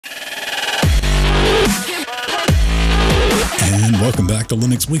Welcome back to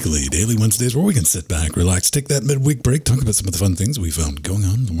Linux Weekly, daily Wednesdays where we can sit back, relax, take that midweek break, talk about some of the fun things we found going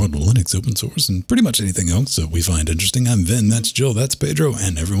on in the world of Linux, open source, and pretty much anything else that we find interesting. I'm Vin, that's Jill, that's Pedro,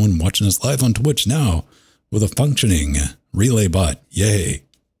 and everyone watching us live on Twitch now with a functioning relay bot. Yay.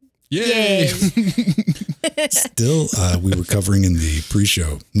 Yay! Still, we were covering in the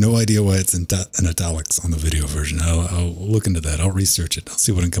pre-show. No idea why it's in italics on the video version. I'll look into that. I'll research it. I'll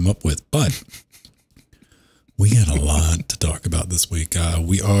see what I can come up with. But we had a lot to talk about this week. I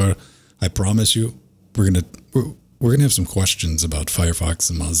promise you, we're gonna have some questions about Firefox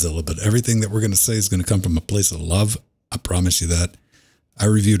and Mozilla, but everything that we're gonna say is gonna come from a place of love. I promise you that. I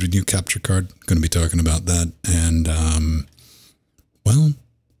reviewed a new capture card. Going to be talking about that, and well,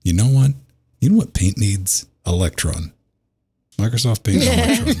 you know what? You know what Paint needs? Electron. Microsoft Paint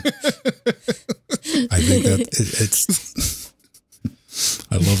Electron. I think that it's.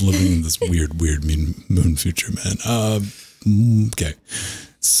 I love living in this weird moon future, man. Okay,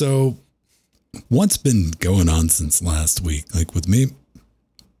 so what's been going on since last week? Like with me,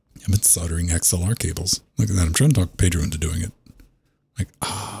 I've been soldering XLR cables. Look at that. I'm trying to talk Pedro into doing it. Like,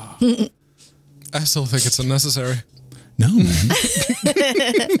 I still think it's unnecessary. No, man.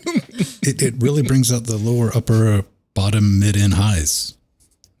 it really brings out the lower, upper, bottom, mid, and highs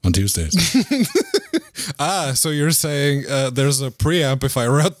on Tuesdays. So you're saying there's a preamp if I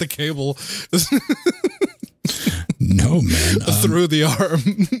route the cable No, man. through the arm.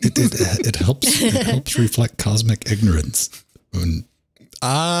 It helps reflect cosmic ignorance.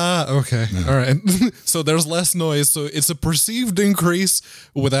 Okay. Yeah. All right. So there's less noise. So it's a perceived increase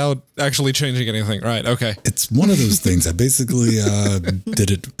without actually changing anything. Right. Okay. It's one of those things. I basically did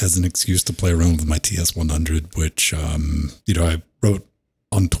it as an excuse to play around with my TS100, which, I wrote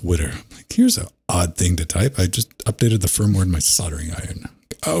on Twitter. Like, here's an odd thing to type. I just updated the firmware in my soldering iron.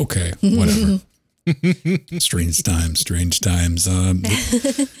 Okay, whatever. Strange times. Then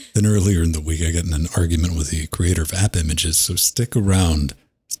earlier in the week, I got in an argument with the creator of app images. So stick around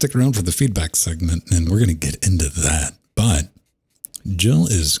for the feedback segment, and we're going to get into that. But Jill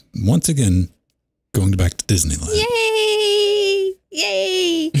is once again going back to Disneyland.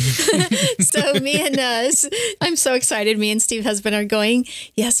 Yay! So I'm so excited. Me and Steve husband are going,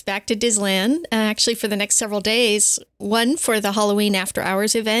 back to Disneyland, actually for the next several days. One for the Halloween After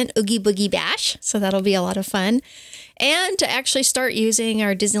Hours event, Oogie Boogie Bash. So that'll be a lot of fun. And to actually start using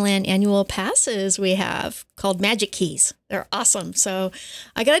our Disneyland annual passes we have called Magic Keys. They're awesome. So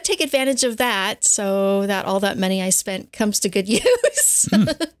I got to take advantage of that so that all that money I spent comes to good use.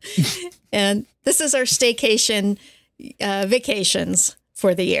 And this is our staycation vacations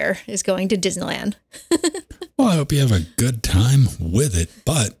for the year, is going to Disneyland. Well, I hope you have a good time with it,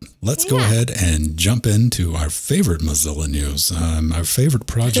 but let's go ahead and jump into our favorite Mozilla news, our favorite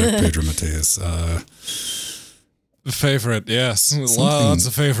project, Pedro Mateus. Favorite, yes. Lots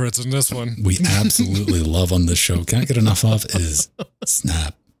of favorites in this one. We absolutely love on this show. Can't get enough of is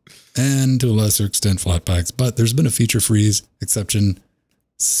Snap. And to a lesser extent, Flatpaks, but there's been a feature freeze exception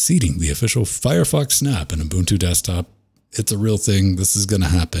seeding the official Firefox Snap in Ubuntu desktop. It's a real thing. This is going to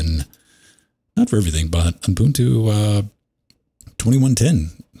happen. Not for everything, but Ubuntu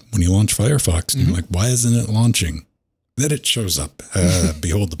 2110, when you launch Firefox, and you're like, why isn't it launching? Then it shows up.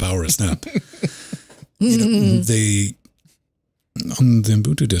 Behold the power of Snap. They, on the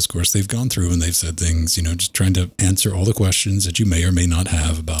Ubuntu discourse, they've gone through and they've said things, just trying to answer all the questions that you may or may not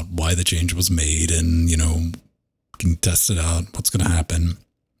have about why the change was made and, can test it out, what's going to happen.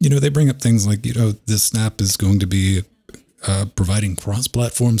 They bring up things like, this Snap is going to be providing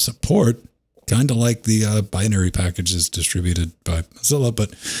cross-platform support, kind of like the binary packages distributed by Mozilla.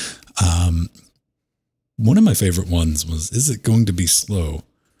 But one of my favorite ones was, is it going to be slow?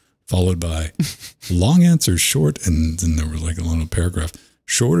 Followed by long answer short. And then there was like a little paragraph.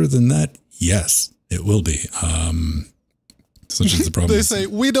 Shorter than that, yes, it will be. Such is the problem. They say,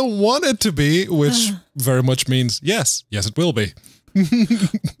 we don't want it to be, which very much means, yes, it will be.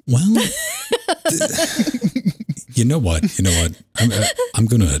 Well, you know what? I'm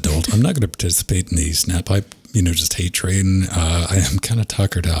going to adult. I'm not going to participate in the Snap hype, just hate train. I am kind of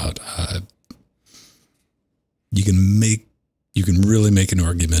tuckered out. You can really make an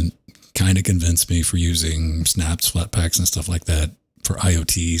argument, kind of convince me for using Snaps, Flatpaks, and stuff like that for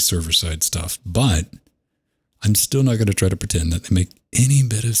IoT server-side stuff. But I'm still not going to try to pretend that they make any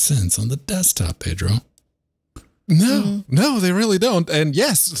bit of sense on the desktop, Pedro. No, they really don't. And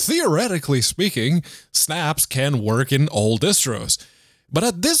yes, theoretically speaking, snaps can work in all distros. But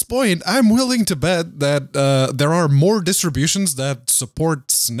at this point, I'm willing to bet that there are more distributions that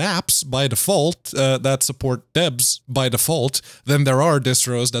support snaps by default, that support debs by default, than there are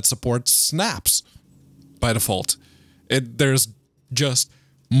distros that support snaps by default. There's just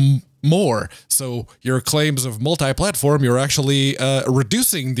more. So your claims of multi-platform, you're actually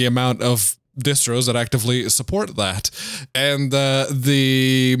reducing the amount of distros that actively support that. And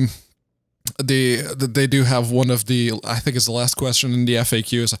they do have one of the, I think it's the last question in the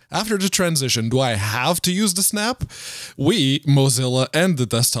FAQs. After the transition, do I have to use the snap? We, Mozilla and the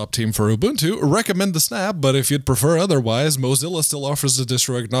desktop team for Ubuntu, recommend the snap, but if you'd prefer otherwise, Mozilla still offers the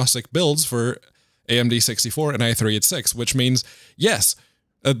distro-agnostic builds for AMD 64 and i386, which means, yes,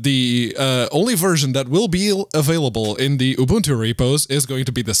 the only version that will be available in the Ubuntu repos is going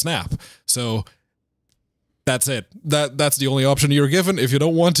to be the snap. So that's it. That's the only option you're given. If you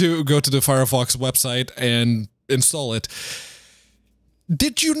don't want to, go to the Firefox website and install it.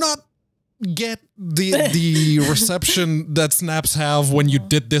 Did you not get the reception that snaps have when you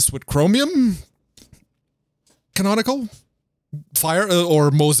did this with Chromium? Canonical? Fire or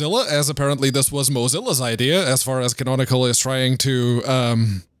Mozilla, as apparently this was Mozilla's idea, as far as Canonical is trying to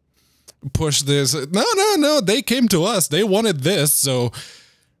push this. No, they came to us. They wanted this, so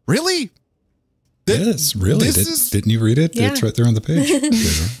really? Yes, really. Didn't you read it? Yeah. It's right there on the page.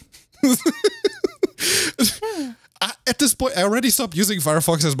 At this point, I already stopped using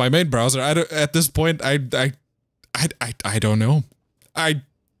Firefox as my main browser. At this point, I don't know.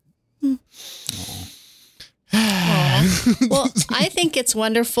 Well, I think it's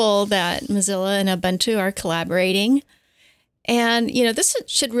wonderful that Mozilla and Ubuntu are collaborating. And, this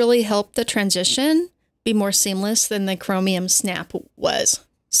should really help the transition be more seamless than the Chromium Snap was.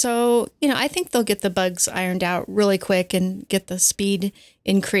 So, I think they'll get the bugs ironed out really quick and get the speed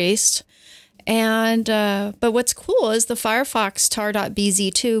increased. And, but what's cool is the Firefox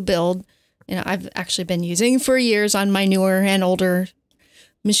tar.bz2 build, I've actually been using for years on my newer and older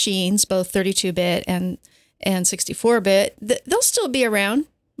machines, both 32-bit and 64-bit. They'll still be around.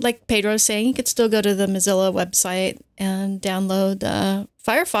 Like Pedro's saying, you could still go to the Mozilla website and download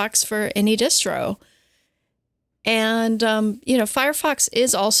Firefox for any distro. And, Firefox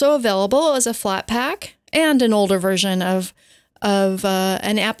is also available as a flat pack and an older version of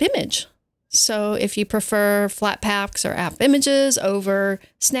an app image. So if you prefer flat packs or app images over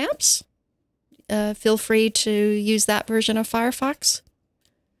snaps, feel free to use that version of Firefox.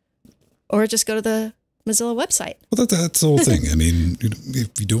 Or just go to the Mozilla website. Well, that's the whole thing. I mean,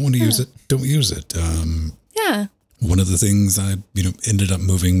 if you don't want to use it, don't use it. Yeah. One of the things I, ended up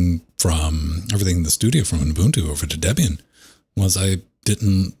moving from everything in the studio from Ubuntu over to Debian was I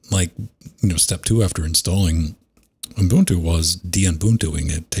didn't step 2 after installing Ubuntu was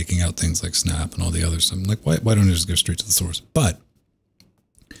de-Ubuntuing it, taking out things like Snap and all the others. I'm like, why don't I just go straight to the source? But,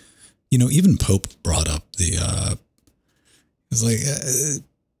 even Pope brought up it's like,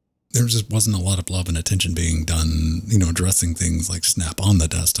 there just wasn't a lot of love and attention being done, addressing things like Snap on the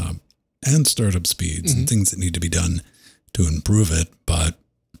desktop and startup speeds and things that need to be done to improve it. But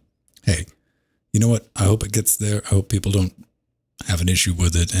hey, you know what? I hope it gets there. I hope people don't have an issue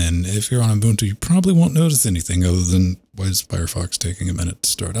with it. And if you're on Ubuntu, you probably won't notice anything other than why is Firefox taking a minute to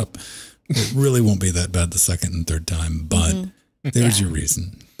start up? It really won't be that bad the second and third time, but there's your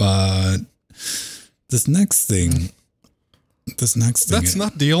reason. But this next thing. That's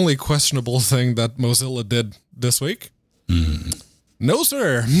not the only questionable thing that Mozilla did this week. No,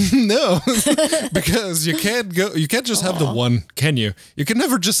 sir. No. Because you can't just have the one, can you? You can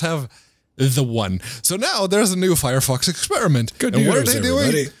never just have the one. So now there's a new Firefox experiment. Good and news, what are they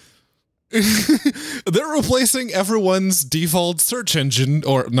everybody. doing? They're replacing everyone's default search engine,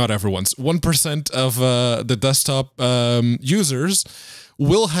 or not everyone's, 1% of the desktop users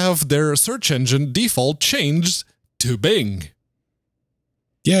will have their search engine default changed to Bing.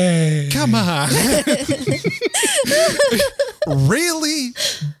 Yay! Come on. Really?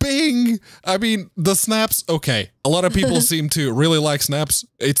 Bing? I mean, the snaps, okay. A lot of people seem to really like snaps.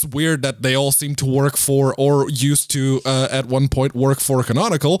 It's weird that they all seem to work for, or used to at one point work for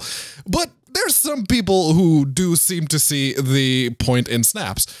Canonical, but there's some people who do seem to see the point in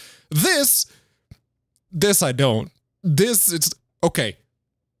snaps. This I don't. It's okay.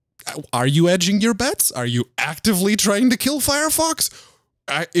 Are you edging your bets? Are you actively trying to kill Firefox?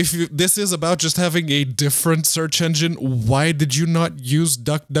 This is about just having a different search engine, why did you not use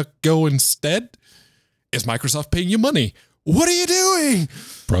DuckDuckGo instead? Is Microsoft paying you money? What are you doing?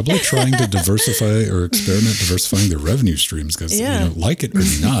 Probably trying to diversify or experiment diversifying their revenue streams because, like it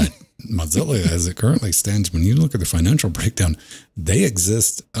or not, Mozilla, as it currently stands, when you look at the financial breakdown, they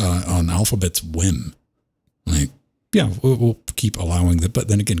exist on Alphabet's whim. Like, yeah, we'll keep allowing that. But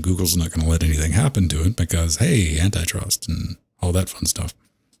then again, Google's not going to let anything happen to it because, hey, antitrust and all that fun stuff.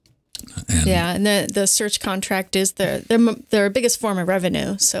 And the search contract is their biggest form of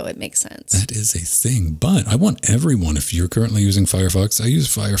revenue, so it makes sense. That is a thing, but I want everyone. If you're currently using Firefox, I use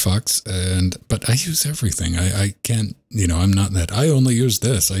Firefox, but I use everything. I can't, I'm not that. I only use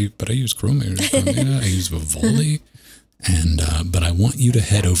this. But I use Chrome. I use Vivaldi, but I want you to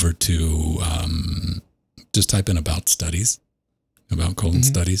head over to just type in about studies,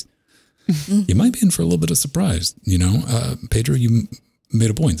 studies. You might be in for a little bit of surprise. Pedro, you made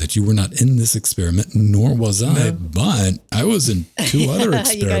a point that you were not in this experiment, nor was I, but I was in 2 other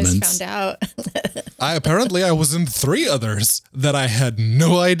experiments. You guys found out. I was in 3 others that I had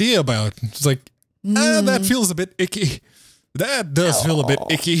no idea about. It's like, that feels a bit icky. That does feel a bit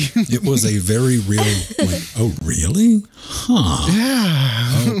icky. It was a very real, oh, really? Huh.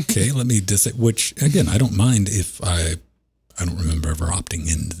 Yeah. Okay, let me which, again, I don't mind if I don't remember ever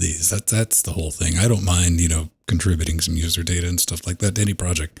opting into these. That's the whole thing. I don't mind, contributing some user data and stuff like that to any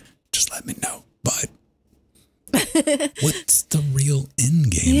project. Just let me know. But what's the real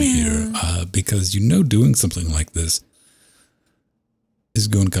end game here? Because doing something like this is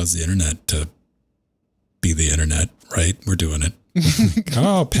going to cause the internet to be the internet, right? We're doing it.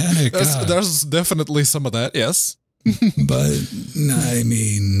 Oh, panic. There's definitely some of that, yes. But, I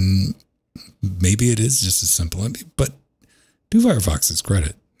mean, maybe it is just as simple. But to Firefox's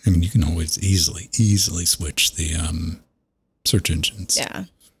credit, you can always easily switch the search engines. Yeah.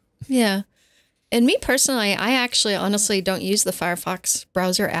 Yeah. And me personally, I actually honestly don't use the Firefox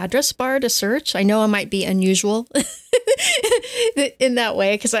browser address bar to search. I know I might be unusual in that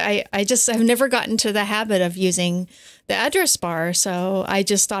way because I've never gotten to the habit of using the address bar. So I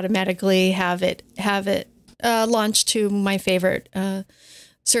just automatically have it launched to my favorite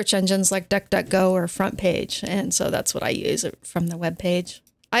search engines like DuckDuckGo or Front Page. And so that's what I use from the web page.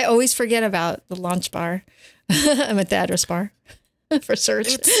 I always forget about the launch bar. I'm at the address bar for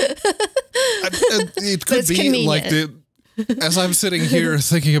search. It could be convenient. As I'm sitting here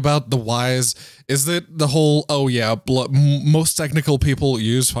thinking about the whys, is that the whole, most technical people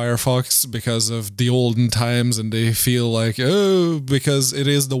use Firefox because of the olden times and they feel like, because it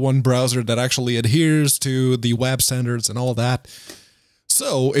is the one browser that actually adheres to the web standards and all that.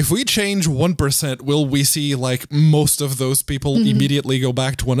 So if we change 1%, will we see most of those people immediately go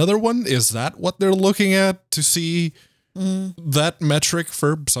back to another one? Is that what they're looking at to see that metric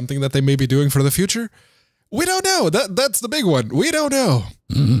for something that they may be doing for the future? We don't know. That's the big one. We don't know.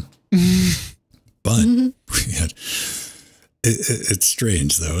 But it's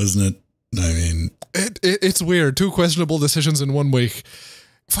strange though, isn't it? I mean, it's weird. 2 questionable decisions in 1 week.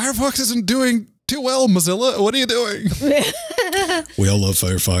 Firefox isn't doing too well, Mozilla. What are you doing? We all love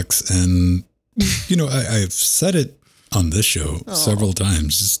Firefox, and I've said it on this show several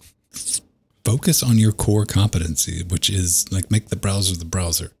times. Just focus on your core competency, which is make the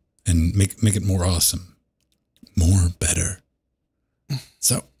browser, and make it more awesome, better.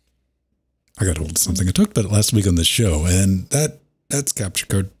 So I got hold of something. I talked about it last week on the show, and that's Capture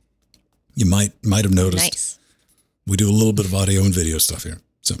Card. You might have noticed. Nice. We do a little bit of audio and video stuff here.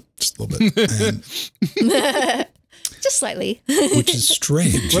 So just a little bit. And just slightly. Which is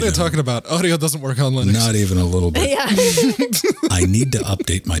strange. What are you talking about? Audio doesn't work on Linux. Not even a little bit. Yeah. I need to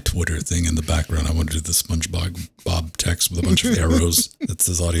update my Twitter thing in the background. I want to do the SpongeBob text with a bunch of arrows that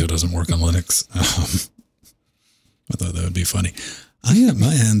says audio doesn't work on Linux. I thought that would be funny. I got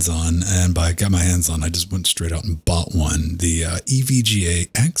my hands on, and by got my hands on, I just went straight out and bought one. The EVGA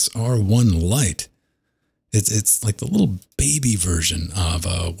XR1 Lite. It's like the little baby version of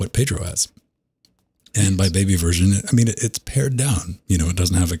what Pedro has. And by baby version, I mean, it's pared down. It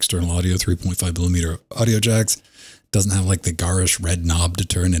doesn't have external audio, 3.5 millimeter audio jacks. Doesn't have the garish red knob to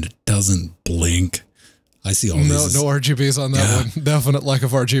turn, and it doesn't blink. I see all these. No RGBs on that one. Definite lack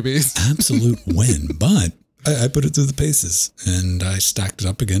of RGBs. Absolute win. But I put it through the paces, and I stacked it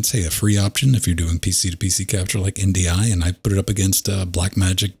up against, a free option if you're doing PC to PC capture like NDI, and I put it up against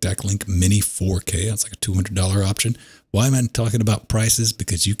Blackmagic DeckLink Mini 4K. That's like a $200 option. Why am I talking about prices?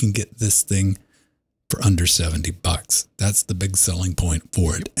 Because you can get this thing for under $70. That's the big selling point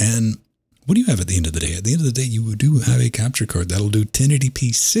for it. And what do you have at the end of the day? At the end of the day, you do have a capture card that'll do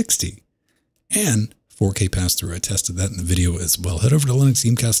 1080p 60 and 4K pass-through. I tested that in the video as well. Head over to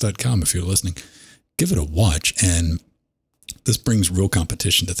linuxgamecast.com if you're listening. Give it a watch, and this brings real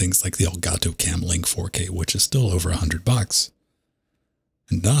competition to things like the Elgato Cam Link 4K, which is still over $100.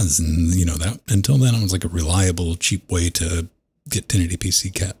 And does, and that until then it was like a reliable, cheap way to get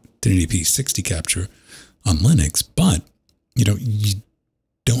 1080p 60 capture on Linux. But you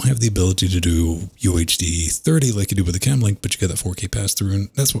don't have the ability to do UHD 30 like you do with the Cam Link, but you get that 4K pass through, and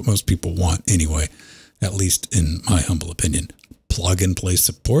that's what most people want anyway, at least in my humble opinion. Plug and play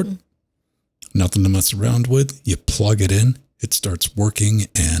support. Nothing to mess around with. You plug it in, it starts working,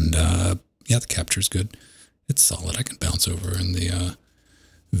 and yeah, the capture's good. It's solid. I can bounce over in the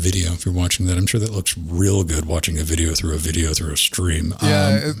video if you're watching that. I'm sure that looks real good watching a video through a stream.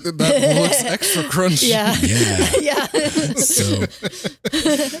 Yeah, that looks extra crunchy. Yeah. Yeah. Yeah. So,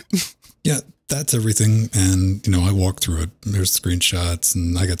 yeah, that's everything. And, you know, I walk through it. There's screenshots,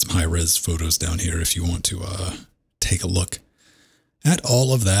 and I got some high-res photos down here if you want to take a look at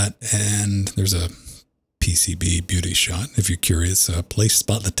all of that. And there's a PCB beauty shot. If you're curious, place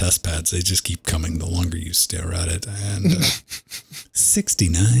spot the test pads. They just keep coming the longer you stare at it. And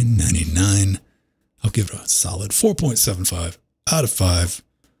 $69.99. I'll give it a solid 4.75 out of 5.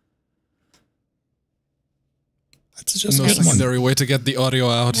 It's just no secondary way to get the audio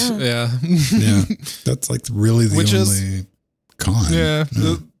out. Yeah. Yeah. That's like really the only con. Yeah.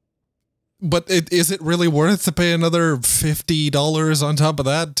 But is it really worth to pay another $50 on top of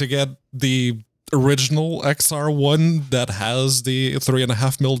that to get the original XR1 that has the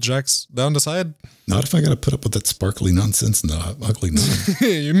 3.5 mil jacks down the side? Not if I got to put up with that sparkly nonsense and the ugly nonsense.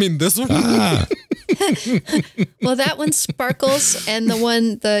 You mean this one? Ah. Well, that one sparkles, and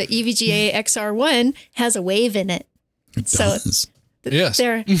the EVGA XR1 has a wave in it. It So- does. Yes.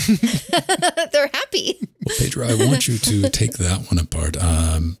 They're happy. Well, Pedro, I want you to take that one apart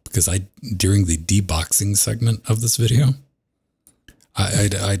because during the deboxing segment of this video,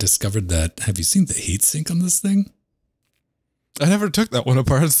 I discovered that. Have you seen the heatsink on this thing? I never took that one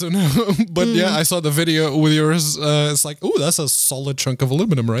apart, so no. But yeah, I saw the video with yours. It's like, ooh, that's a solid chunk of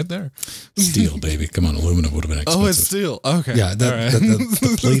aluminum right there. Steel, baby. Come on, aluminum would have been expensive. Oh, it's steel. Okay. Yeah, All right.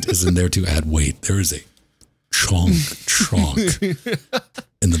 the plate is in there to add weight. There is a chunk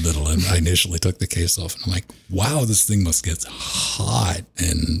in the middle. And I initially took the case off, and I'm like, wow, this thing must get hot.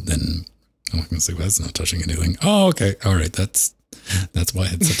 And then I'm not going to say, well, that's not touching anything. Oh, okay. All right. That's why it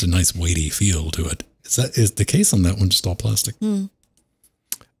had such a nice weighty feel to it. Is the case on that one just all plastic?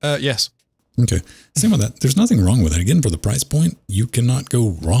 Yes. Okay. Same with that. There's nothing wrong with it. Again, for the price point, you cannot go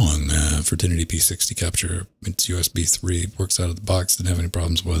wrong for 1080p60 capture. It's USB 3, works out of the box, didn't have any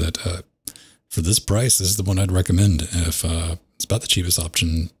problems with it. For this price, this is the one I'd recommend. If it's about the cheapest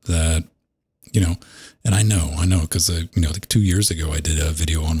option that, you know, and I know, because, you know, like 2 years ago, I did a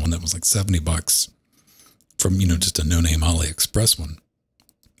video on one that was like $70 from, you know, just a no-name AliExpress one.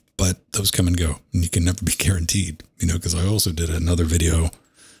 But those come and go, and you can never be guaranteed, you know, because I also did another video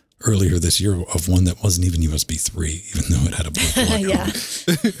earlier this year of one that wasn't even USB 3, even though it had a blue plug. Yeah.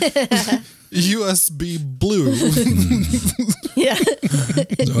 USB blue. Yeah.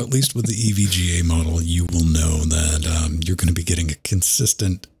 So at least with the EVGA model, you will know that you're going to be getting a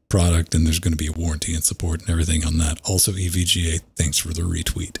consistent product, and there's going to be a warranty and support and everything on that. Also, EVGA, thanks for the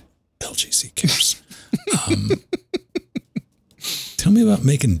retweet. LGC cares. Tell me about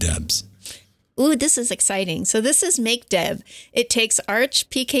making debs. Ooh, this is exciting. So this is makedeb. It takes Arch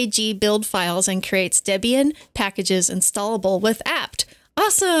PKG build files and creates Debian packages installable with apt.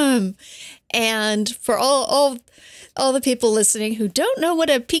 Awesome. And for all the people listening who don't know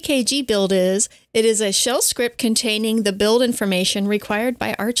what a PKG build is, it is a shell script containing the build information required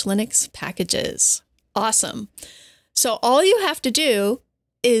by Arch Linux packages. Awesome. So all you have to do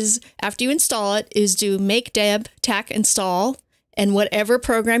is, after you install it, is do makedeb tac install and whatever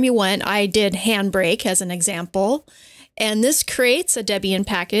program you want. I did Handbrake as an example. And this creates a Debian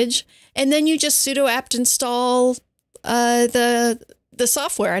package. And then you just sudo apt install the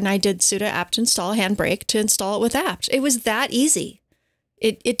software. And I did sudo apt install Handbrake to install it with apt. It was that easy.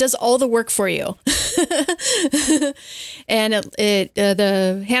 It does all the work for you. And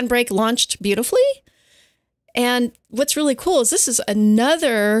the Handbrake launched beautifully. And what's really cool is this is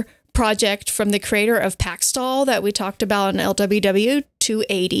another project from the creator of Packstall that we talked about in LWW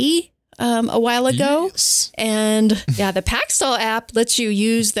 280 a while ago. Yes. And yeah, the Packstall app lets you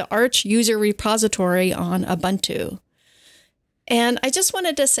use the Arch user repository on Ubuntu. And I just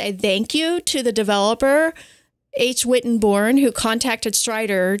wanted to say thank you to the developer, H. Wittenborn, who contacted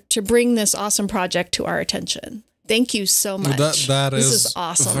Strider to bring this awesome project to our attention. Thank you so much. That this is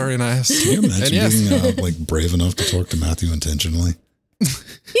awesome. Very nice. Can you imagine being like brave enough to talk to Matthew intentionally?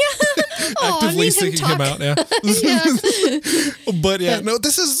 Yeah. Actively seeking him out, yeah. Yeah. But yeah, no,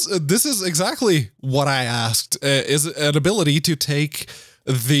 this is exactly what I asked. Is an ability to take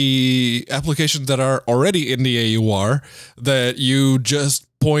the applications that are already in the AUR that you just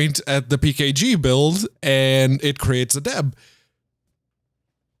point at the PKG build and it creates a deb.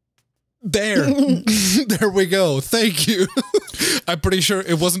 There. There we go. Thank you. I'm pretty sure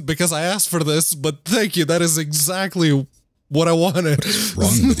it wasn't because I asked for this, but thank you. That is exactly what I wanted. What's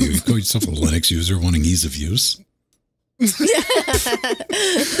wrong with you? You call yourself a Linux user wanting ease of use?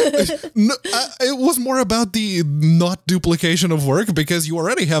 No, it was more about the not duplication of work, because you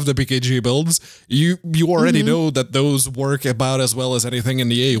already have the PKG builds. You already know that those work about as well as anything in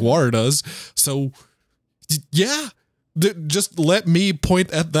the AWR does. So, yeah, just let me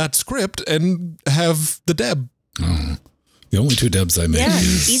point at that script and have the deb. Oh. The only two debs I make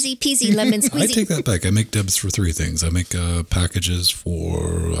is... easy peasy lemon squeezy. I take that back. I make debs for three things. I make packages for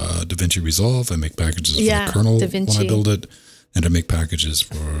DaVinci Resolve. I make packages for the kernel when I build it. And I make packages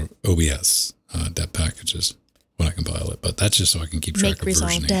for OBS, deb packages, when I compile it. But that's just so I can keep track of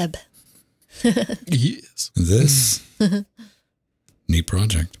versioning. Deb. Yes. This, neat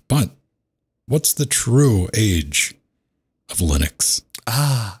project. But what's the true age of Linux?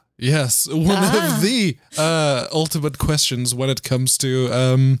 Yes, one of the ultimate questions when it comes to,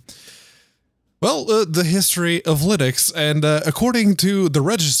 the history of Linux. And according to the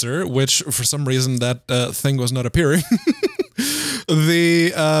register, which for some reason that thing was not appearing,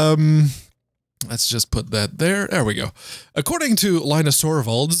 let's just put that there. There we go. According to Linus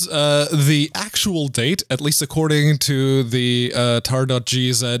Torvalds, the actual date, at least according to the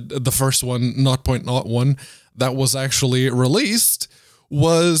tar.gz, the first one, 0.01, that was actually released,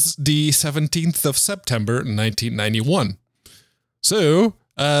 was the 17th of September, 1991. So,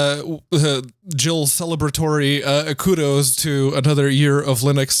 Jill celebratory kudos to another year of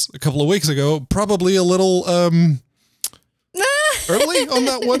Linux a couple of weeks ago. Probably a little early on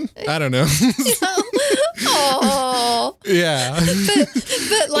that one. I don't know. Oh, yeah.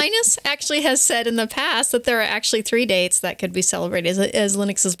 But Linus actually has said in the past that there are actually 3 dates that could be celebrated as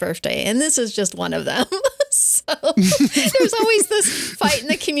Linux's birthday, and this is just one of them. So there's always this fight in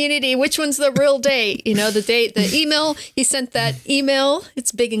the community. Which one's the real date? You know, the date, the email. He sent that email.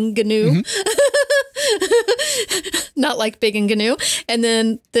 It's big and GNU. Not like big and GNU. And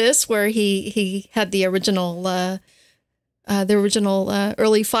then this, where he had the original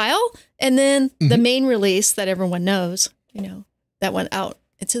early file, and then the main release that everyone knows, you know, that went out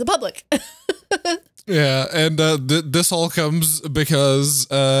into the public. Yeah, and this all comes because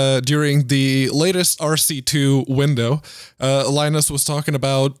during the latest RC2 window, Linus was talking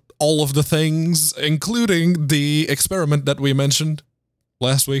about all of the things, including the experiment that we mentioned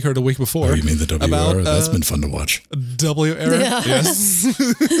last week or the week before. Oh, you mean the WR? About, that's been fun to watch. WR, yeah. Yes.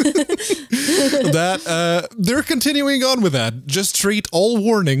 That they're continuing on with that. Just treat all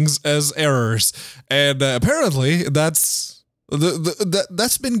warnings as errors, and apparently that's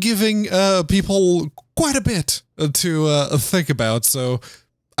been giving people quite a bit to think about. So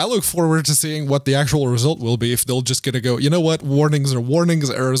I look forward to seeing what the actual result will be. If they'll just gonna go, you know what, warnings are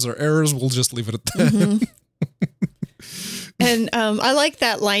warnings, errors are errors. We'll just leave it at that. And I like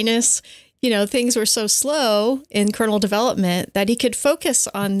that Linus, you know, things were so slow in kernel development that he could focus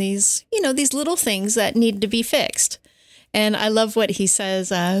on these, you know, these little things that needed to be fixed. And I love what he says,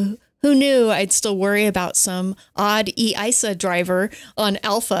 who knew I'd still worry about some odd EISA driver on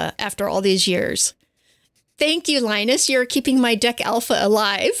alpha after all these years? Thank you, Linus. You're keeping my deck alpha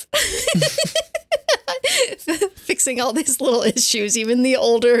alive. Fixing all these little issues, even the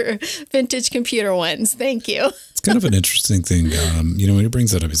older vintage computer ones. Thank you. It's kind of an interesting thing. You know, when he brings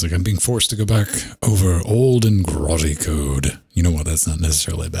that up, he's like, I'm being forced to go back over old and grotty code. You know what? That's not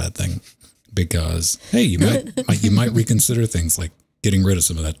necessarily a bad thing, because, hey, you might reconsider things like getting rid of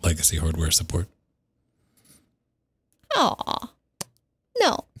some of that legacy hardware support. Aw,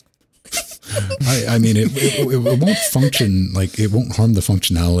 no. I mean, it won't function, like, it won't harm the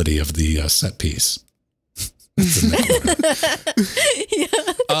functionality of the set piece.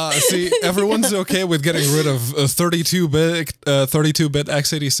 See, everyone's okay with getting rid of 32-bit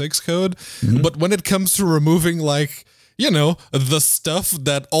x86 code, but when it comes to removing, like, you know, the stuff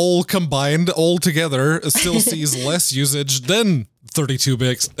that all combined, all together, still sees less usage than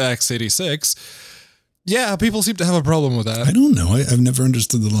 32-bit x86. Yeah, people seem to have a problem with that. I don't know. I've never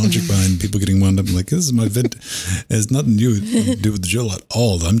understood the logic behind people getting wound up like, this is my vent. It has nothing to do with Jill at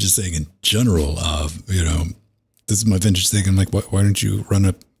all. I'm just saying in general, you know, this is my vintage thing. I'm like, why don't you run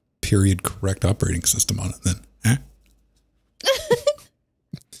a period correct operating system on it then? Huh?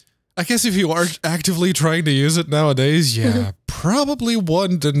 I guess if you are actively trying to use it nowadays, yeah, probably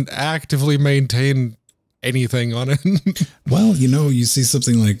one didn't actively maintain anything on it. Well, you know, you see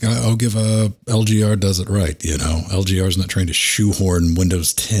something like, I'll give a LGR does it right. You know, LGR is not trying to shoehorn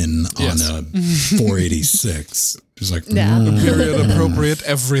Windows 10 on a 486. It's like, period appropriate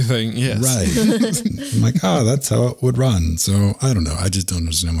everything. Yes. Right. I'm like, that's how it would run. So I don't know. I just don't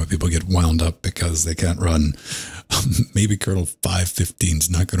understand why people get wound up because they can't run. Maybe kernel 5.15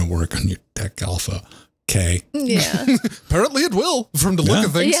 is not going to work on your deck alpha. K. Yeah. Apparently it will, from the look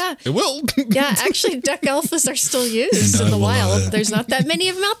of things. Yeah. It will. Yeah, actually, duck alphas are still used And in the will, wild. There's not that many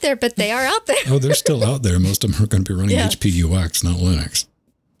of them out there, but they are out there. Oh, they're still out there. Most of them are going to be running Yeah. HPUX, not Linux.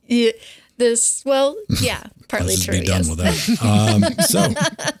 Yeah, partly Let's just true. be done Yes. with that. So,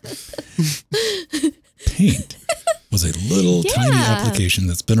 Paint was a little tiny application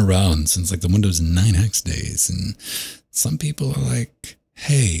that's been around since like the Windows 9X days. And some people are like,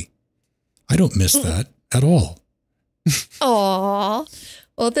 hey, I don't miss that at all. Aw.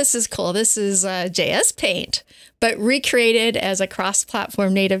 Well, this is cool. This is JS Paint, but recreated as a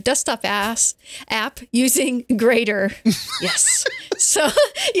cross-platform native desktop app using Grader. Yes. So,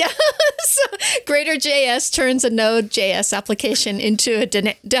 so Grader JS turns a Node.js application into a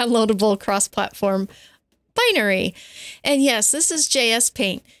downloadable cross-platform binary. And yes, this is JS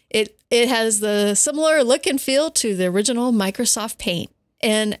Paint. It has the similar look and feel to the original Microsoft Paint.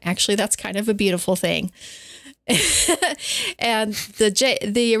 And actually, that's kind of a beautiful thing. And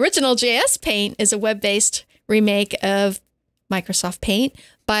the original JS Paint is a web-based remake of Microsoft Paint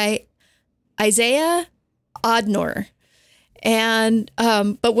by Isaiah Odnor. And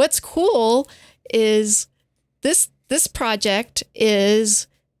but what's cool is this project is,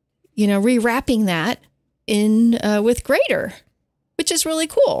 rewrapping that in with Grader, which is really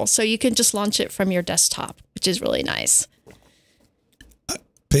cool. So you can just launch it from your desktop, which is really nice.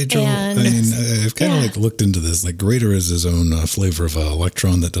 Pedro, I've kind of looked into this. Like Grader is his own flavor of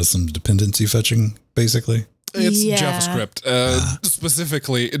Electron that does some dependency fetching, basically. It's JavaScript,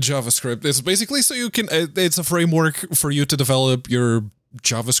 specifically JavaScript. It's basically so you can, it's a framework for you to develop your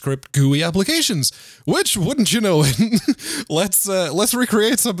JavaScript GUI applications, which, wouldn't you know it, let's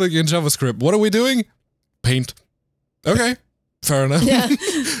recreate something in JavaScript. What are we doing? Paint. Okay, fair enough. Yeah.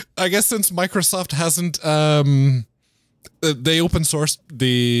 I guess since Microsoft hasn't, they open source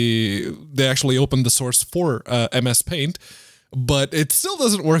they actually opened the source for MSpaint, but it still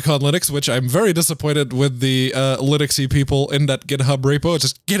doesn't work on Linux, which I'm very disappointed with the Linuxy people in that GitHub repo.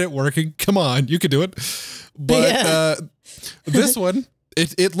 Just get it working. Come on, you can do it. But this one,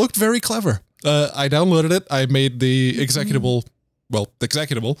 it looked very clever. I downloaded it. I made the executable,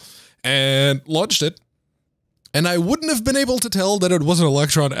 and launched it. And I wouldn't have been able to tell that it was an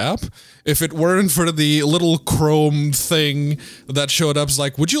Electron app if it weren't for the little Chrome thing that showed up. It's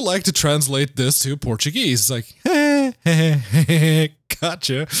like, would you like to translate this to Portuguese? It's like,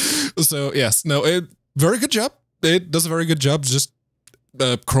 gotcha. So yes, no, very good job. It does a very good job. Just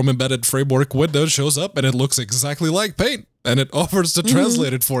the Chrome embedded framework window shows up and it looks exactly like Paint and it offers to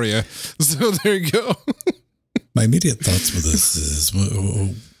translate it for you. So there you go. My immediate thoughts with this is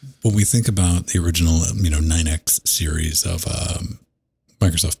when we think about the original, 9X series of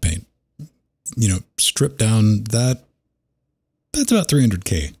Microsoft Paint, strip down that's about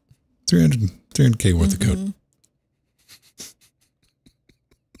 300K, 300K worth of code.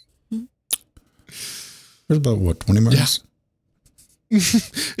 There's about what, 20 miles?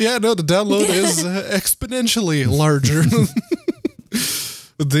 Yeah, no, the download is exponentially larger.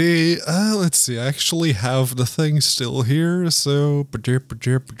 Let's see, I actually have the thing still here, so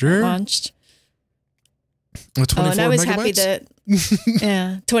Launched. 24 and I was megabytes? happy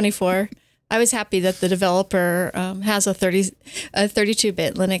that 24. I was happy that the developer has a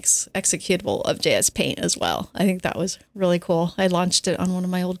 32-bit Linux executable of JS Paint as well. I think that was really cool. I launched it on one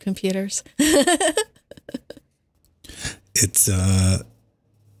of my old computers. It's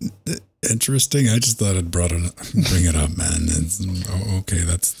interesting. I just thought I'd bring it up, man. It's, okay,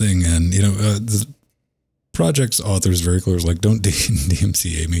 that's the thing. And, the project's author is very clear. It's like, don't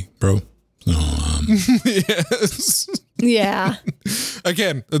DMCA me, bro. So, yes. Yeah.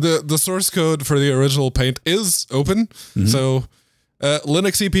 Again, the source code for the original Paint is open. So,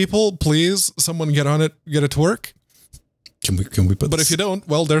 Linuxy people, please, someone get on it, get it to work. Can we put But this, if you don't,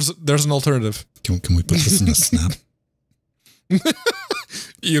 well, there's an alternative. can we put this in a snap?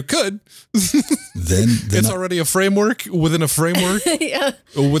 You could. Then It's already a framework within a framework Yeah.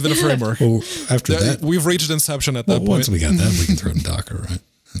 within a framework. well, after that, We've reached inception at that point. once we got that, we can throw it in Docker, right?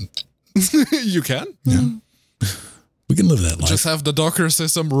 You can. Yeah. We can live that life. Just have the Docker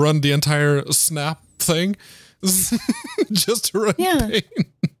system run the entire Snap thing. Just to run Paint.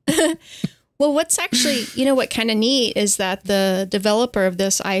 Well, what's actually, what kind of neat is that the developer of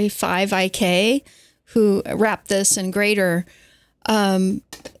this i5IK, who wrapped this in Grader,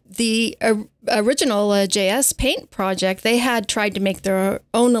 the original JS Paint project, they had tried to make their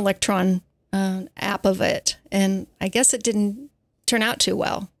own Electron app of it, and I guess it didn't turn out too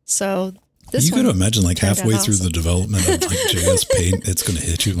well. So this you got to imagine, like turned halfway out through the awesome. development of like JS Paint, it's going to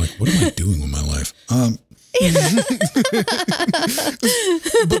hit you like, what am I doing with my life?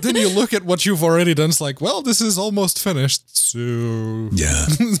 But then you look at what you've already done. It's like, well, this is almost finished. So Yeah.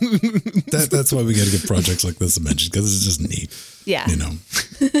 That's why we got to get projects like this mentioned, because it's just neat. Yeah. You know,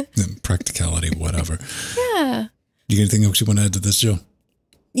 practicality, whatever. Yeah. You got anything else you want to add to this, Joe?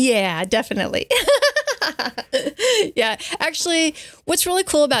 Yeah, definitely. Yeah, actually, what's really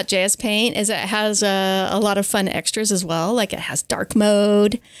cool about JS Paint is it has a lot of fun extras as well. Like it has dark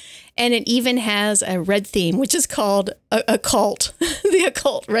mode, and it even has a red theme, which is called Occult, the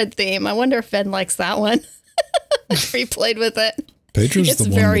Occult red theme. I wonder if Ben likes that one. We played with it. Pedro's It's the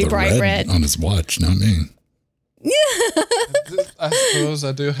one very with the bright red. on his watch, not me. I suppose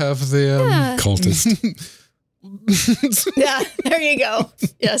I do have the Cultist. Yeah, there you go.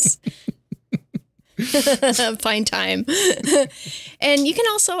 Yes. Fine time. And you can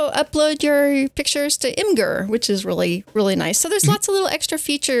also upload your pictures to Imgur, which is really, really nice. So there's lots of little extra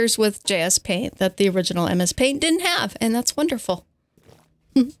features with JS Paint that the original MS Paint didn't have, and that's wonderful.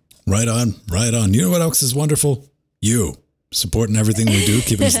 Right on, right on. You know what else is wonderful? You. Supporting everything we do,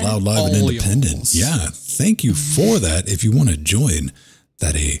 keeping us loud, live, and independent. Yeah, thank you for that. If you want to join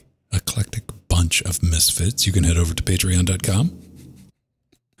that eclectic bunch of misfits, you can head over to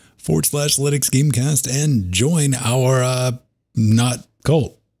patreon.com/Linux Gamecast and join our not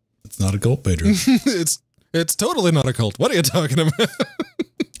cult. It's not a cult, Pedro. It's totally not a cult. What are you talking about?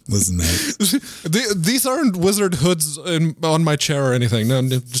 Listen, man. These aren't wizard hoods on my chair or anything. No,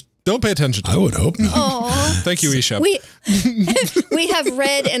 just don't pay attention to I would hope not. Aw. Thank you, eShop. We have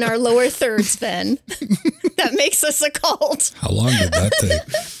red in our lower thirds, Ben. That makes us a cult. How long did that take?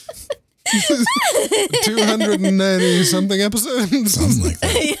 290 something episodes. Sounds like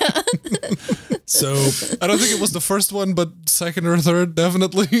that. Yeah. So I don't think it was the first one, but second or third,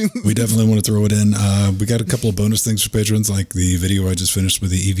 definitely. we definitely want to throw it in. We got a couple of bonus things for patrons, like the video I just finished with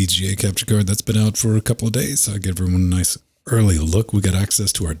the EVGA capture card. That's been out for a couple of days. So I'll give everyone a nice early look. We got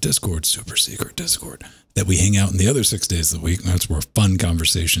access to our Discord, super secret Discord, that we hang out in the other 6 days of the week. That's where fun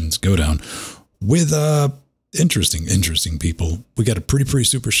conversations go down with interesting people. We got a pretty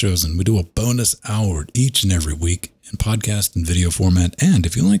super shows, and we do a bonus hour each and every week in podcast and video format. And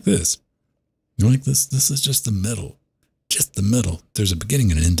if you like this, this is just the middle. There's a beginning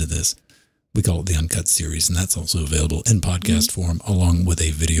and an end to this. We call it the Uncut Series, and that's also available in podcast form along with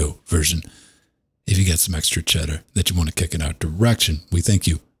a video version. If you get some extra cheddar that you want to kick in our direction, we thank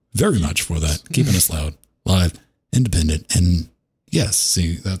you very much for that. Keeping us loud, live, independent, and yes,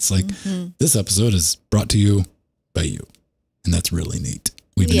 see, that's like this episode is brought to you by you, and that's really neat.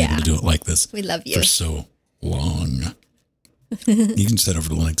 We've been able to do it like this. We love you for so long. You can just head over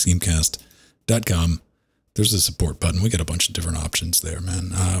to linuxgamecast.com. There's a support button. We got a bunch of different options there,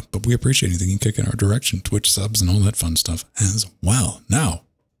 man. But we appreciate anything you kick in our direction, Twitch subs and all that fun stuff as well. Now,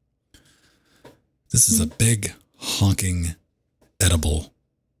 this is a big, honking, edible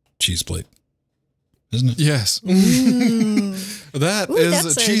cheese plate, isn't it? Yes. That is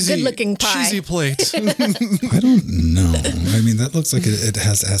a cheesy, good-looking pie. cheesy plate. I don't know. I mean, that looks like it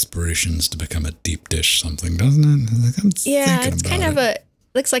has aspirations to become a deep dish something, doesn't it? Like, I'm it's kind of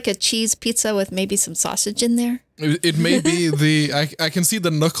looks like a cheese pizza with maybe some sausage in there. It may be I can see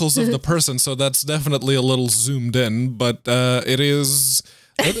the knuckles of the person, so that's definitely a little zoomed in, but that's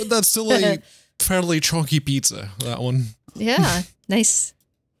still a fairly chunky pizza, that one. Yeah, nice.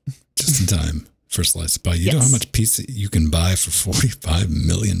 Just in time for slice of pie. You know how much pizza you can buy for $45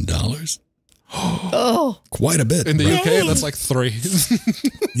 million? Oh, quite a bit. In the right? UK, that's like 3.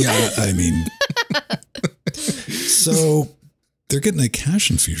 Yeah, I mean, so they're getting a cash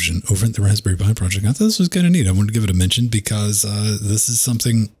infusion over at the Raspberry Pi project. I thought this was kind of neat. I wanted to give it a mention because this is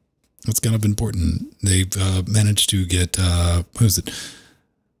something that's kind of important. They've managed to get,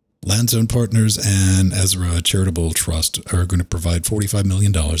 Landzone Partners and Ezra Charitable Trust are going to provide $45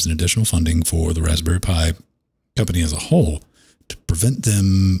 million in additional funding for the Raspberry Pi company as a whole to prevent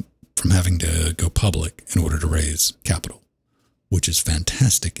them from having to go public in order to raise capital, which is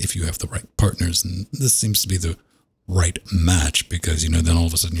fantastic if you have the right partners. And this seems to be the right match because, then all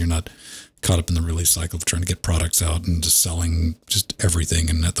of a sudden you're not caught up in the release cycle of trying to get products out and just selling just everything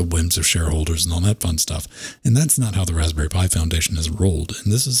and at the whims of shareholders and all that fun stuff. And that's not how the Raspberry Pi Foundation has rolled.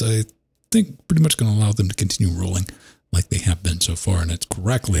 And this is, I think, pretty much going to allow them to continue rolling like they have been so far. And it's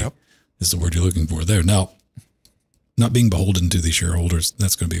correctly is the word you're looking for there. Now, not being beholden to the shareholders,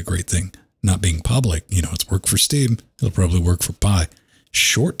 that's going to be a great thing. Not being public, it's worked for Steam. It'll probably work for Pi.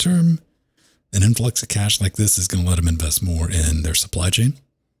 Short term, an influx of cash like this is going to let them invest more in their supply chain,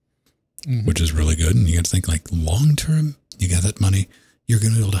 which is really good. And you got to think like long term, you got that money, you're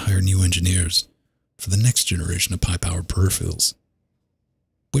going to be able to hire new engineers for the next generation of Pi-powered peripherals.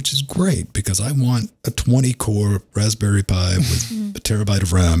 which is great because I want a 20-core Raspberry Pi with a terabyte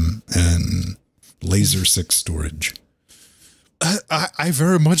of RAM and laser 6 storage. I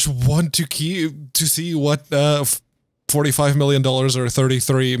very much want to see what $45 million or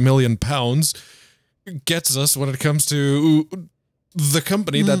 33 million pounds gets us when it comes to the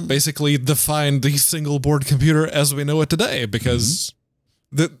company that basically defined the single board computer as we know it today. Because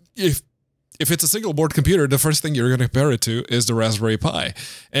if it's a single board computer, the first thing you're going to compare it to is the Raspberry Pi.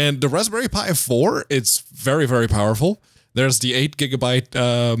 And the Raspberry Pi 4, it's very, very powerful. There's the 8 gigabyte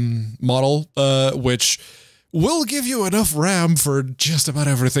model, which will give you enough RAM for just about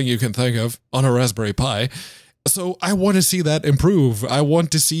everything you can think of on a Raspberry Pi. So I want to see that improve. I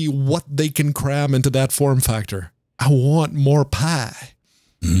want to see what they can cram into that form factor. I want more Pi.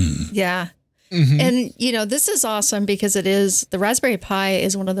 Yeah. And, you know, this is awesome because the Raspberry Pi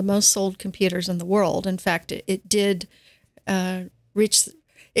is one of the most sold computers in the world. In fact, it did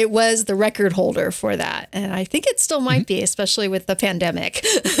it was the record holder for that. And I think it still might be, especially with the pandemic.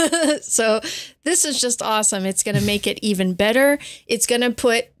 So this is just awesome. It's going to make it even better. It's going to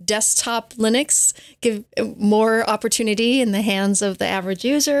put desktop Linux, give more opportunity in the hands of the average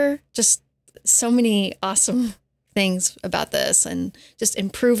user. Just so many awesome things about this, and just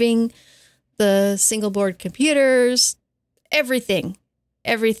improving the single board computers, everything,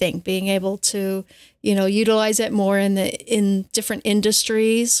 being able to, you know, utilize it more in different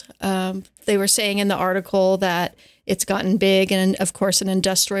industries. They were saying in the article that it's gotten big, and of course in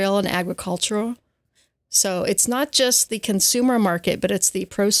industrial and agricultural. So it's not just the consumer market, but it's the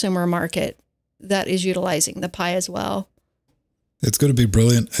prosumer market that is utilizing the Pi as well. It's going to be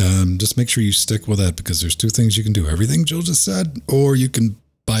brilliant. Just make sure you stick with that, because there's 2 things you can do. Everything Jill just said, or you can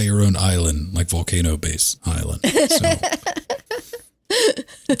buy your own island, like Volcano Base Island. So.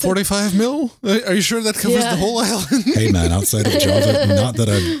 45 mil? Are you sure that covers the whole island? Hey man, outside of Java, not that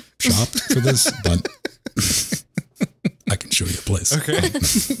I've shopped for this, but I can show you a place. Okay.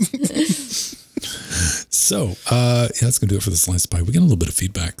 So, that's going to do it for the Slice Pie. We got a little bit of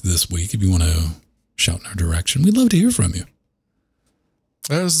feedback this week. If you want to shout in our direction, we'd love to hear from you.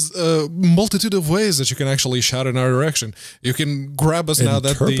 There's a multitude of ways that you can actually shout in our direction. You can grab us now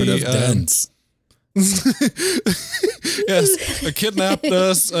that Interpretive dance. Yes, kidnapped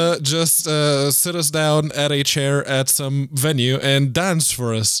us, just sit us down at a chair at some venue and dance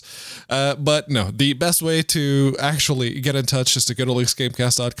for us. But no, the best way to actually get in touch is to go to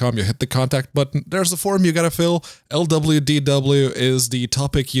linuxgamecast.com. You hit the contact button. There's a form you got to fill. LWDW is the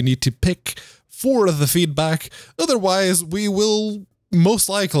topic you need to pick for the feedback. Otherwise, we will most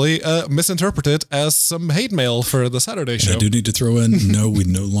likely misinterpret it as some hate mail for the Saturday show. I do need to throw in, no, we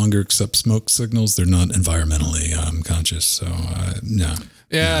no longer accept smoke signals. They're not environmentally conscious. So, no.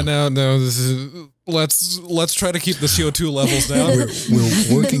 Yeah, no. This is, let's try to keep the CO2 levels down.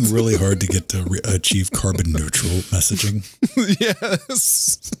 We're working really hard to get to achieve carbon neutral messaging.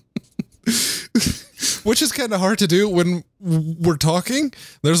 Yes. Which is kind of hard to do when we're talking.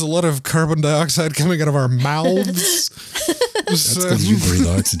 There's a lot of carbon dioxide coming out of our mouths. That's because you breathe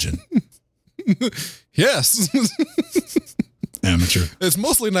oxygen. Yes. Amateur. It's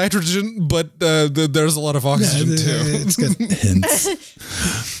mostly nitrogen, but there's a lot of oxygen too. It's got hints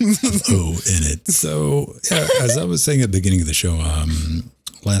of O in it. So, yeah, as I was saying at the beginning of the show,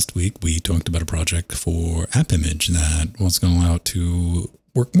 last week we talked about a project for AppImage that was going to allow it to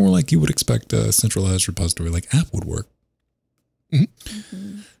work more like you would expect a centralized repository like App would work.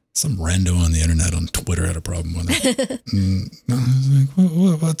 Some rando on the internet on Twitter had a problem with it. I was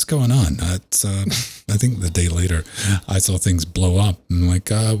like, what's going on? It's, I think the day later, I saw things blow up. I'm like,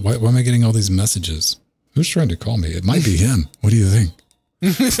 why am I getting all these messages? Who's trying to call me? It might be him. What do you think?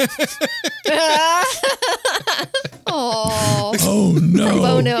 Oh no! Pro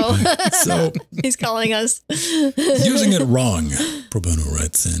bono. So he's calling us using it wrong. Pro bono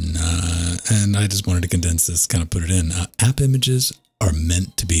writes in, and I just wanted to condense this, kind of put it in. App images are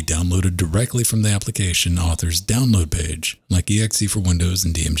meant to be downloaded directly from the application author's download page, like exe for Windows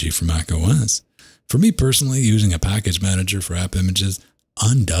and DMG for Mac OS. For me personally, using a package manager for app images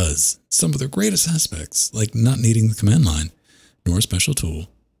undoes some of their greatest aspects, like not needing the command line, nor a special tool,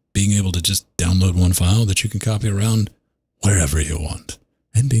 being able to just download one file that you can copy around wherever you want,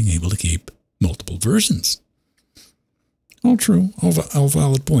 and being able to keep multiple versions. All true, all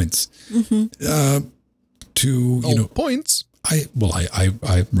valid points. Points. I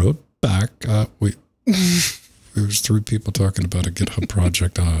wrote back. There's 3 people talking about a GitHub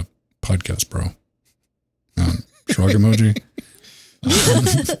project on a podcast, bro. Shrug emoji.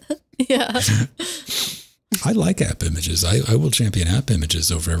 Yeah. I like app images. I will champion app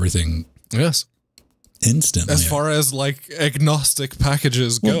images over everything. Yes. instantly. As far as like agnostic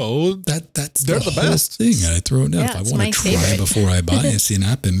packages go, that's they're the best thing. I throw it out. Yeah, if I it's want my to try favorite. before I buy, I see an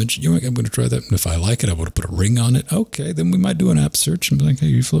app image. I'm going to try that. And if I like it, I want to put a ring on it. Okay, then we might do an app search and be like, hey,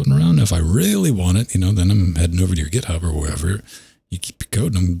 you're floating around. If I really want it, then I'm heading over to your GitHub or wherever. You keep your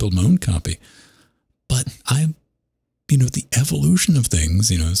code and I'm going to build my own copy. But the evolution of things,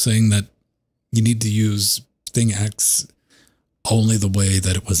 saying that you need to use thing X only the way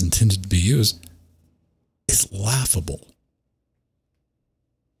that it was intended to be used is laughable.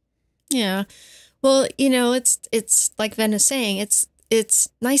 Yeah. Well, it's like Ven is saying, it's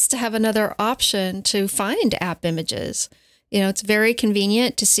nice to have another option to find app images. It's very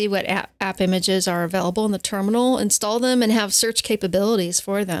convenient to see what app images are available in the terminal, install them, and have search capabilities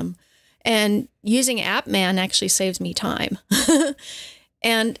for them. And using AppMan actually saves me time.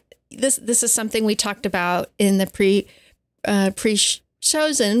 And this is something we talked about in the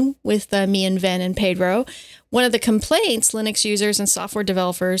pre-chosen with me and Ven and Pedro. One of the complaints Linux users and software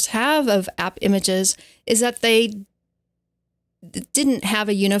developers have of app images is that they didn't have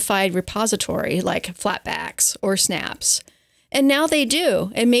a unified repository like flatbacks or snaps. And now they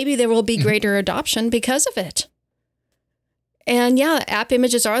do. And maybe there will be greater adoption because of it. And yeah, app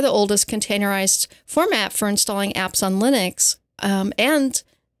images are the oldest containerized format for installing apps on Linux. And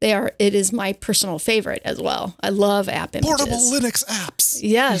it is my personal favorite as well. I love app images. Portable Linux apps.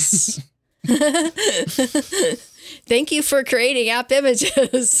 Yes. Thank you for creating app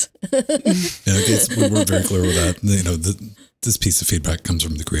images. We were very clear with that. This piece of feedback comes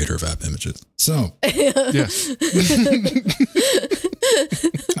from the creator of app images. So, Yeah.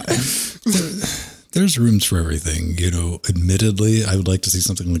 there's rooms for everything. Admittedly, I would like to see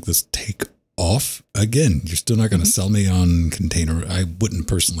something like this take off. Again, you're still not going to sell me on container. I wouldn't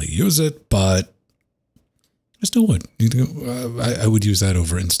personally use it, but I still would. I would use that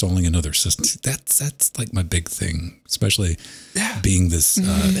over installing another system. That's like my big thing, especially being this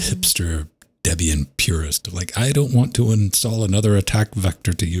hipster Debian purist. Like, I don't want to install another attack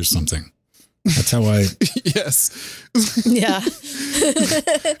vector to use something. That's how I... Yes. Yeah.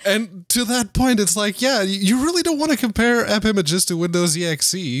 And to that point, it's like, yeah, you really don't want to compare app images to Windows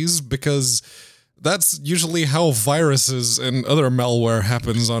EXEs because that's usually how viruses and other malware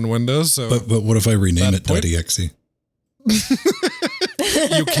happens on Windows. So, but what if I rename it .exe?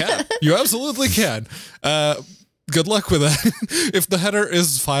 You can. You absolutely can. Good luck with that. If the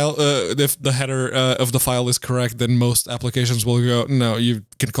header of the file is correct, then most applications will go, no, you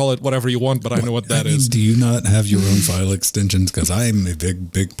can call it whatever you want, but I know what that is. Do you not have your own file extensions? Because I'm a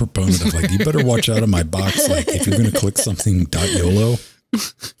big proponent of you better watch out of my box. Like, if you're going to click something .yolo.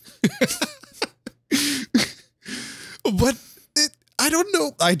 But I don't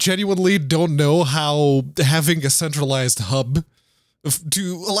know. I genuinely don't know how having a centralized hub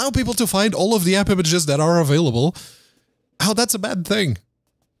to allow people to find all of the app images that are available, how that's a bad thing.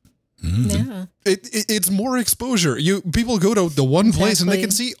 Yeah. It's more exposure. People go to the one place and they can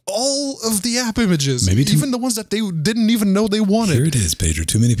see all of the app images, even the ones that they didn't even know they wanted. Here it is, Pedro.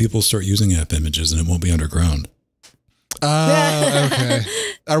 Too many people start using app images and it won't be underground. Okay.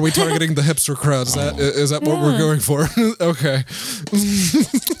 Are we targeting the hipster crowd? Is that what we're going for? Okay.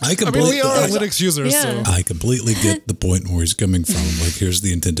 We are Linux users, so I completely get the point where he's coming from. Like, here's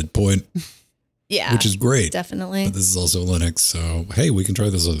the intended point. Yeah. Which is great. Definitely. But this is also Linux, so hey, we can try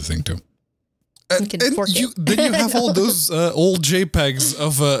this other thing too. We can fork it. Then you have all those old JPEGs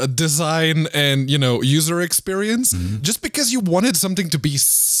of design and user experience. Just because you wanted something to be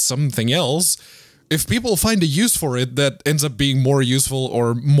something else, if people find a use for it that ends up being more useful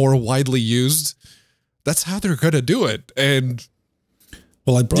or more widely used, that's how they're going to do it. And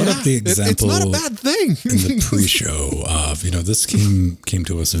well, I brought up the example. It's not a bad thing. In the pre-show of, this came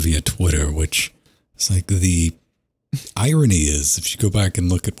to us via Twitter, which is like the irony is, if you go back and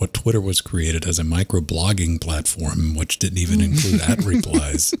look at what Twitter was created as a micro-blogging platform, which didn't even include ad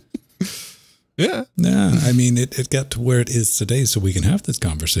replies. Yeah. Yeah, it got to where it is today so we can have this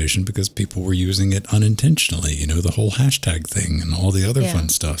conversation because people were using it unintentionally, the whole hashtag thing and all the other fun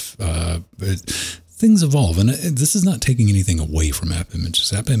stuff. Things evolve, and this is not taking anything away from app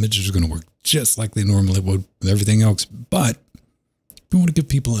images. App images are going to work just like they normally would with everything else, but we want to give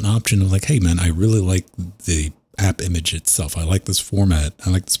people an option of like, hey man, I really like the app image itself. I like this format.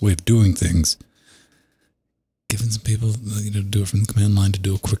 I like this way of doing things. Giving some people, to do it from the command line, to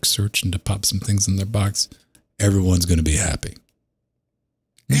do a quick search and to pop some things in their box, everyone's going to be happy.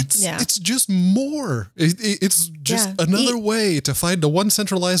 It's just more. It's just another way to find the one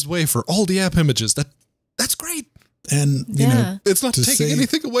centralized way for all the app images. That's great. And, it's not taking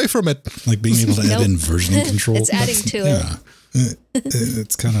anything away from it. Like being able to add in versioning control. It's adding to it.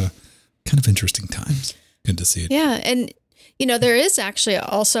 It's kind of kind of interesting times. Good to see it. Yeah. And, there is actually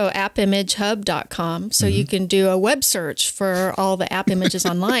also appimagehub.com. So you can do a web search for all the app images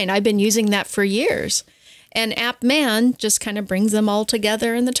online. I've been using that for years. And AppMan just kind of brings them all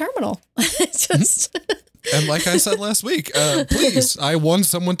together in the terminal. It's just... And like I said last week, please, I want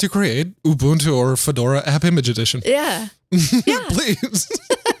someone to create Ubuntu or Fedora App Image Edition. Yeah. Yeah. Please.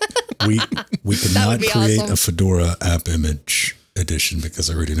 We cannot create awesome. a Fedora App Image Edition because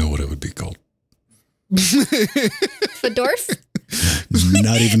I already know what it would be called. Fedorf?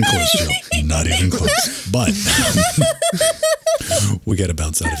 Not even close, Joe. Not even close. But we got to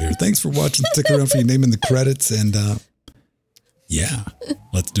bounce out of here. Thanks for watching. Stick around for your name in the credits. And yeah,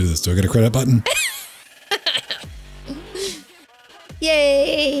 let's do this. Do I get a credit button?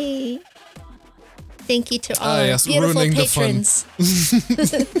 Yay! Thank you to all yes, beautiful ruining the patrons.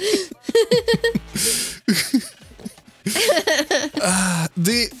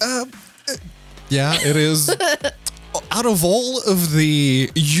 Yeah, it is. Out of all of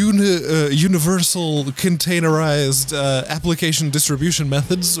the universal containerized application distribution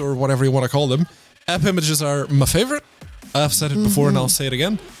methods, or whatever you want to call them, app images are my favorite. I've said it before and I'll say it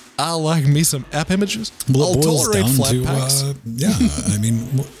again. I like me some app images. Well, I'll it boils tolerate down flat to, packs. yeah, I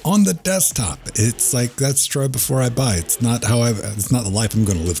mean, on the desktop, it's like, that's try before I buy. It's not it's not the life I'm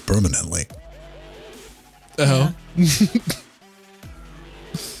going to live permanently. Oh.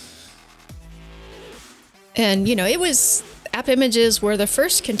 And, it was app images were the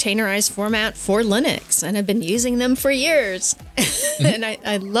first containerized format for Linux, and I've been using them for years. And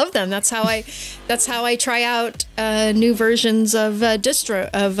I love them. That's how I try out new versions of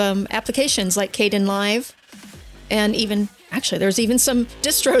applications like Kdenlive, and even actually there's even some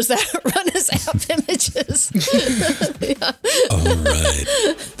distros that run as app images. Yeah. All right,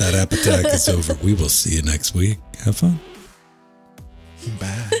 that app attack is over. We will see you next week. Have fun.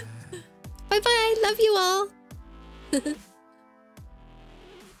 Bye. Bye bye. Love you all.